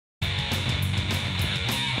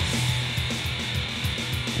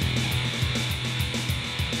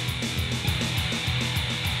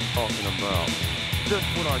talking about. Just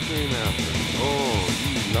what I came after. Oh,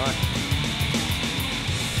 you nut.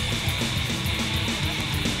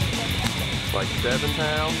 Like 7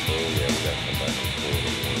 pounds? Oh yeah, we got some back and forth.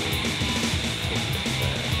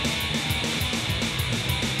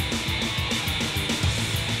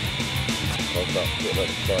 I was about to put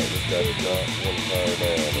another fight. This guy did not want to fire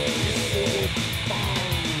down right here.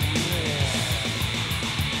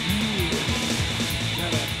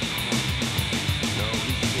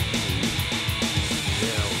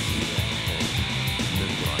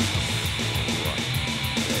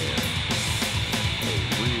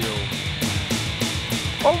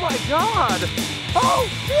 Oh my God! Oh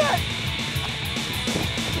shit!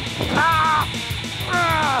 Ah!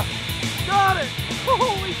 Ah! Got it!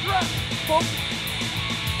 Holy crap! Oh.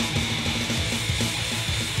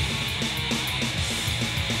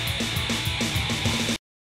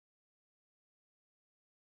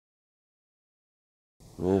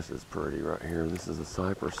 This is pretty right here. This is a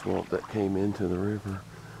cypress swamp that came into the river.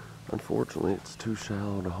 Unfortunately, it's too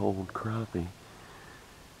shallow to hold crappie.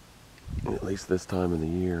 At least this time of the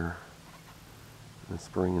year. In the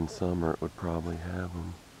spring and summer it would probably have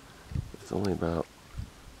them. It's only about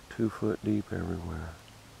 2 foot deep everywhere.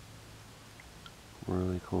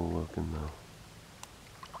 Really cool looking though.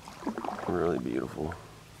 Really beautiful.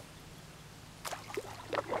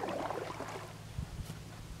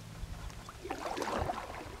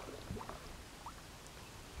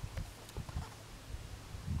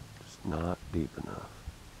 Just not deep enough.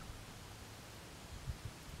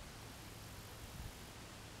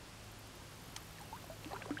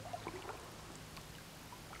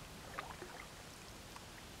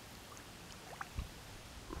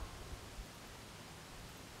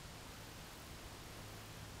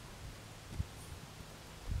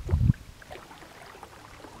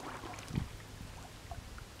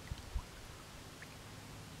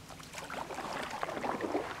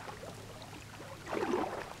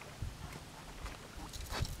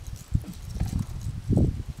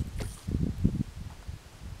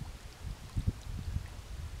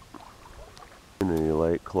 Any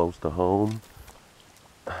lake close to home.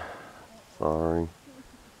 Sorry.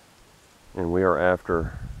 And we are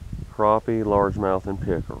after crappie, largemouth, and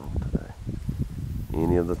pickerel today.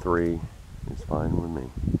 Any of the 3 is fine with me.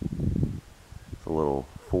 It's a little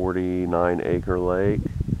 49-acre lake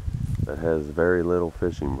that has very little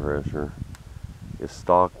fishing pressure. It's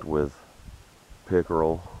stocked with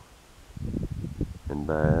pickerel and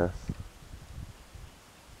bass.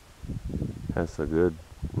 Has a good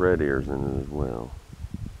red ears in it as well.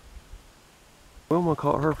 Wilma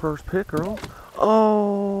caught her first pickerel.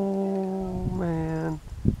 Oh man.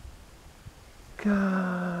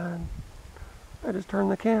 God. I just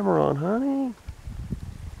turned the camera on, honey.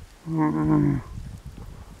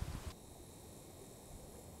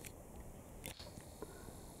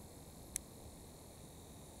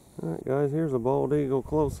 Alright guys, here's a bald eagle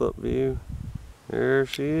close-up view. There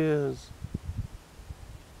she is.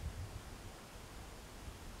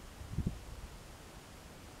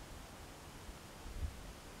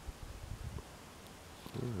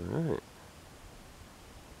 Alright.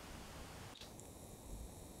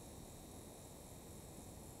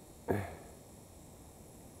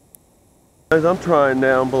 Guys, I'm trying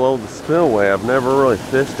down below the spillway. I've never really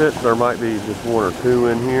fished it. There might be just 1 or 2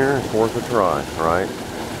 in here. It's worth a try, right?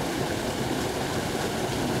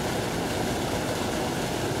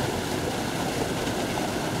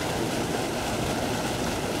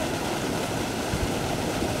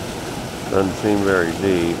 Doesn't seem very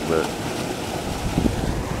deep, but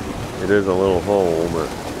it is a little hole, but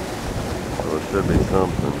so it should be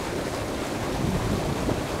something.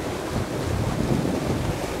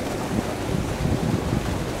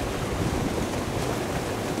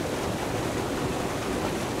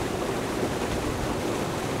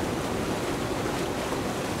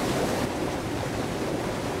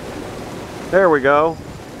 There we go.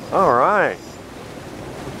 All right.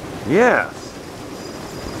 Yes.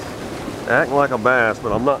 Acting like a bass,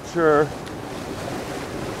 but I'm not sure.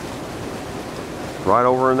 Right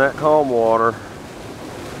over in that calm water.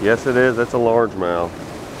 Yes, it is. It's a largemouth.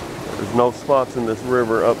 There's no spots in this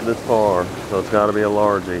river up this far, so it's got to be a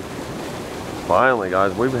largie. Finally,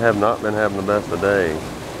 guys, we have not been having the best of days.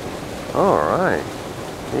 All right.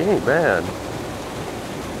 He ain't bad.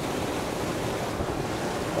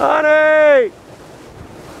 Honey!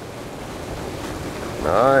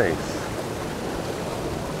 Nice.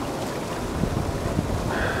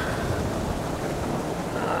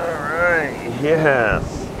 Alright,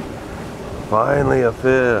 yes. Finally a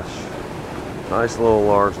fish. Nice little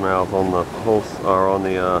largemouth on the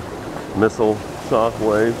missile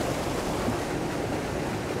shockwave.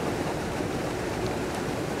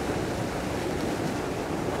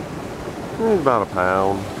 About a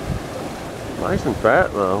pound. Nice and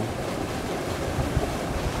fat though.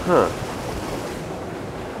 Huh.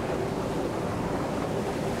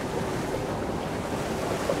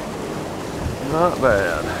 Not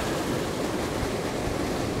bad.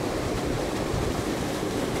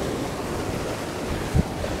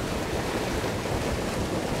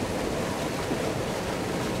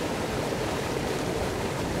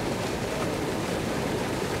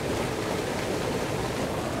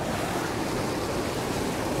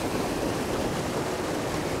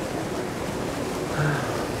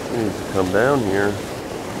 Needs to come down here.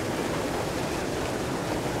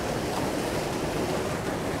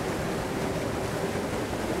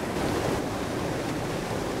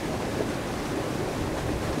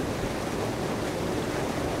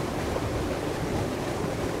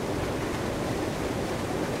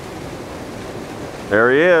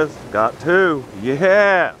 There he is. Got two.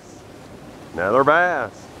 Yes. Another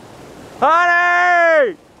bass.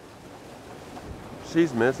 Honey!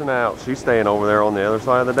 She's missing out. She's staying over there on the other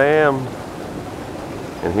side of the dam.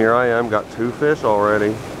 And here I am, got two fish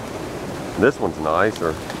already. This one's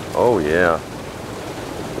nicer. Oh yeah.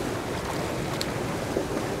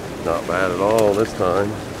 Not bad at all this time.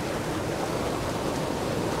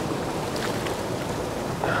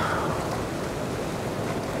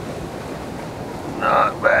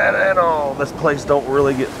 Not bad at all. This place don't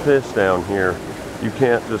really get fish down here. You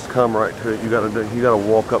can't just come right to it. You gotta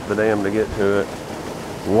walk up the dam to get to it.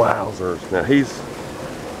 Wowzers. Now he's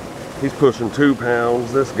pushing 2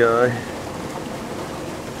 pounds, this guy.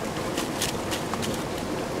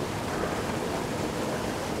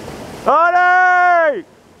 Honey!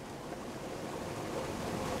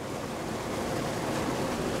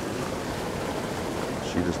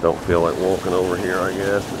 She just don't feel like walking over here, I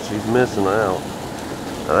guess, but she's missing out.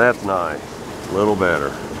 Now that's nice. A little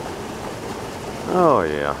better. Oh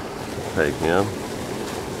yeah. Take him.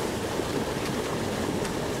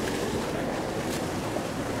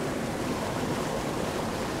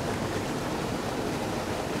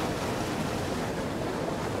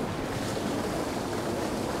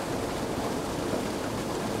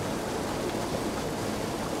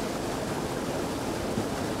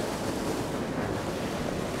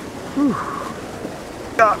 Whew.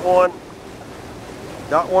 Got one.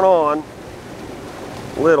 Got one on.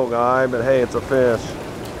 Little guy, but hey, it's a fish.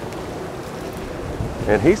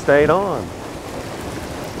 And he stayed on.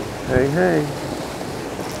 Hey, hey.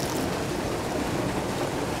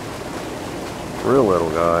 Real little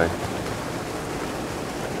guy.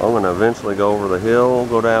 I'm gonna eventually go over the hill,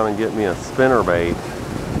 go down and get me a spinnerbait,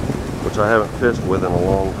 which I haven't fished with in a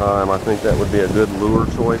long time. I think that would be a good lure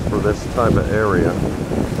choice for this type of area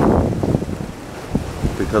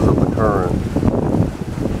because of the current.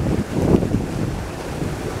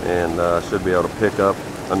 And should be able to pick up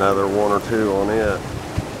another one or two on it.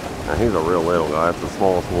 Now, he's a real little guy. It's the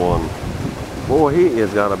smallest one. Boy, he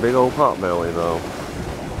has got a big old pot belly though.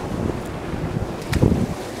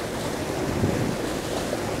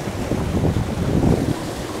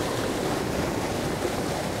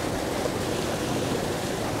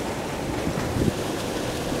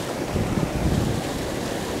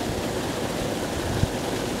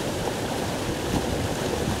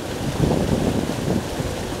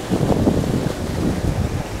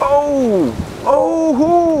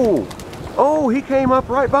 Oh, he came up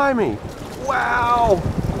right by me. Wow.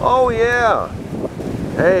 Oh yeah.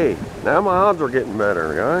 Hey, now my odds are getting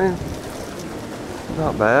better, guys.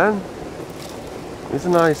 Not bad. He's a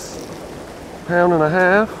nice 1.5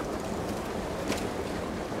 pounds.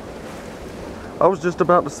 I was just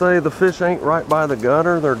about to say the fish ain't right by the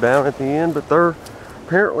gutter. They're down at the end, but they're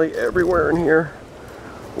apparently everywhere in here.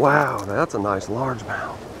 Wow, that's a nice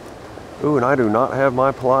largemouth. Ooh, and I do not have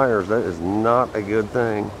my pliers. That is not a good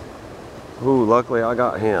thing. Ooh, luckily I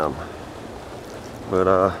got him. But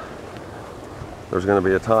there's gonna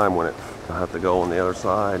be a time when I have to go on the other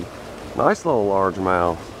side. Nice little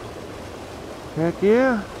largemouth. Heck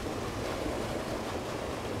yeah.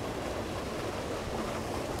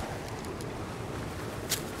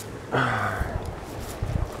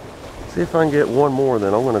 See if I can get one more,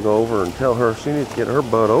 then I'm gonna go over and tell her she needs to get her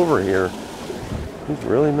butt over here. She's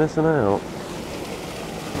really missing out.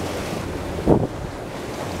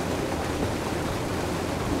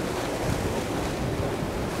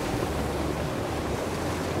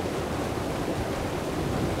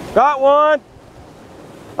 Got one!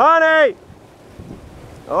 Honey!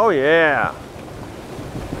 Oh yeah!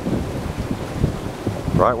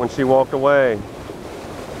 Right when she walked away.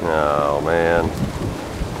 Oh man.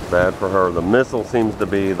 Bad for her. The missile seems to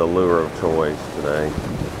be the lure of choice today.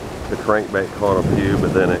 The crankbait caught a few,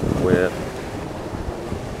 but then it quit.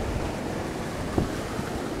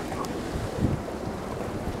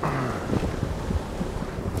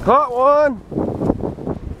 Caught one!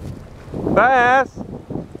 Bass!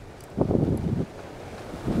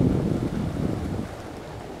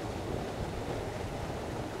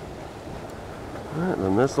 Alright, the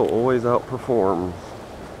missile always outperforms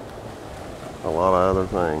a lot of other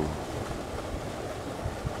things.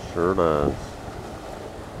 Sure does.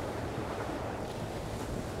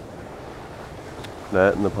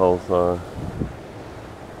 That and the pulsar.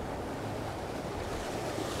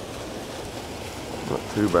 Not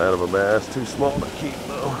too bad of a bass, too small to keep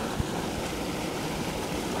though.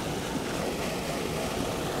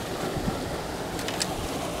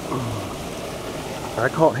 I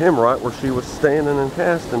caught him right where she was standing and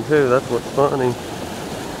casting too. That's what's funny.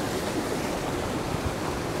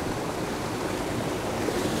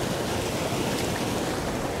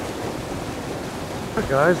 Alright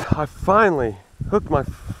guys, I finally hooked my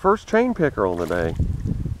first chain pickerel today.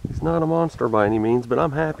 He's not a monster by any means, but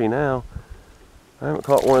I'm happy now. I haven't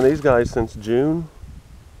caught one of these guys since June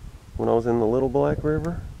when I was in the Little Black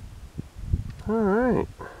River. Alright,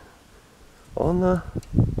 on the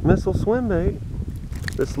missile swim bait.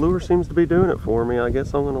 This lure seems to be doing it for me. I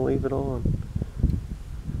guess I'm going to leave it on.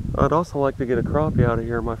 I'd also like to get a crappie out of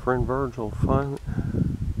here. My friend Virgil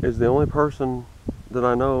is the only person that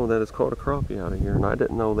I know that has caught a crappie out of here, and I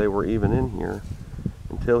didn't know they were even in here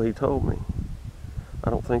until he told me.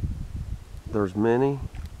 I don't think there's many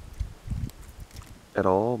at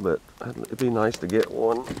all, but it'd be nice to get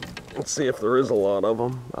one and see if there is a lot of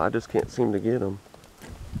them. I just can't seem to get them.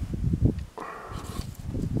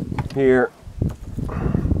 Here.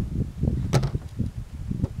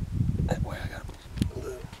 That way I got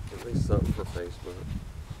at least something for Facebook.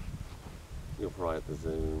 You'll probably have to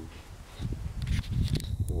zoom.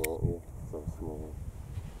 Won't you? So small.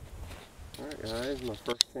 Alright guys, my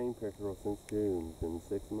first chain pickerel since June. It's been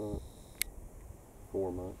 6 months.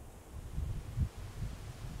 4 months.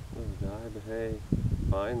 Little guy, but hey,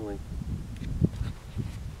 finally.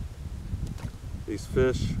 These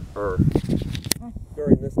fish are,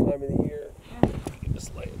 during this time of the year,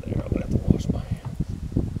 just lay it there. I'm going to have to wash my hands.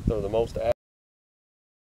 They're the most